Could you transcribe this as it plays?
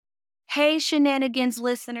Hey, Shenanigans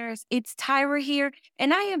listeners, it's Tyra here,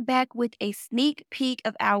 and I am back with a sneak peek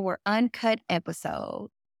of our Uncut episode.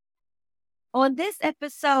 On this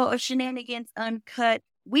episode of Shenanigans Uncut,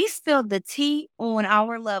 we spill the tea on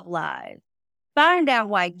our love lives. Find out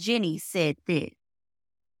why Jenny said this.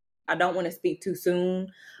 I don't want to speak too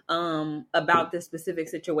soon about this specific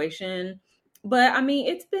situation, but I mean,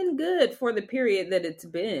 it's been good for the period that it's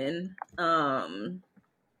been.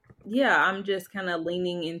 Yeah, I'm just kind of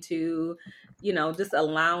leaning into, just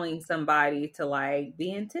allowing somebody to like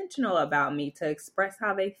be intentional about me, to express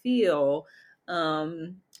how they feel,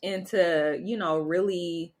 and to,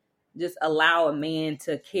 really just allow a man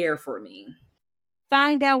to care for me.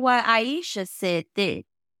 Find out why Aisha said this.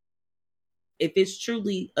 If it's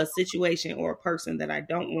truly a situation or a person that I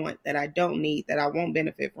don't want, that I don't need, that I won't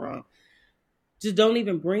benefit from, just don't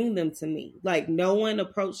even bring them to me. Like, no one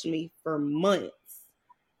approached me for months.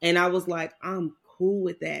 And I was like, I'm cool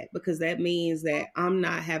with that, because that means that I'm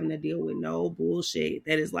not having to deal with no bullshit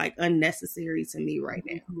that is like unnecessary to me right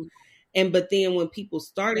now. Mm-hmm. But then when people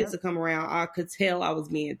started to come around, I could tell I was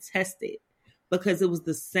being tested because it was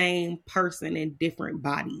the same person in different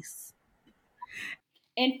bodies.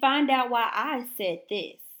 And find out why I said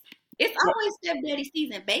this. It's always stepdaddy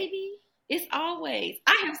season, baby. It's always.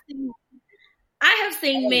 I have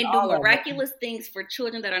seen men do miraculous things for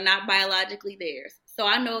children that are not biologically theirs. So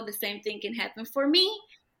I know the same thing can happen for me.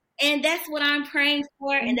 And that's what I'm praying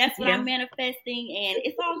for. And that's what I'm manifesting. And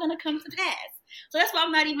it's all going to come to pass. So that's why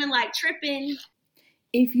I'm not even like tripping.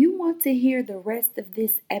 If you want to hear the rest of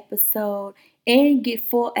this episode and get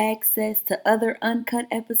full access to other Uncut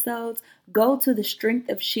episodes, go to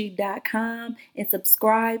thestrengthofshe.com and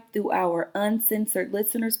subscribe through our uncensored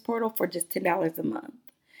listeners portal for just $10 a month.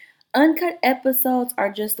 Uncut episodes are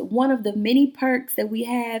just one of the many perks that we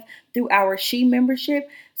have through our She membership.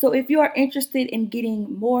 So if you are interested in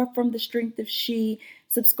getting more from The Strength of She,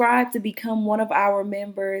 subscribe to become one of our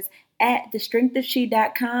members at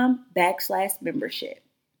thestrengthofshe.com/membership.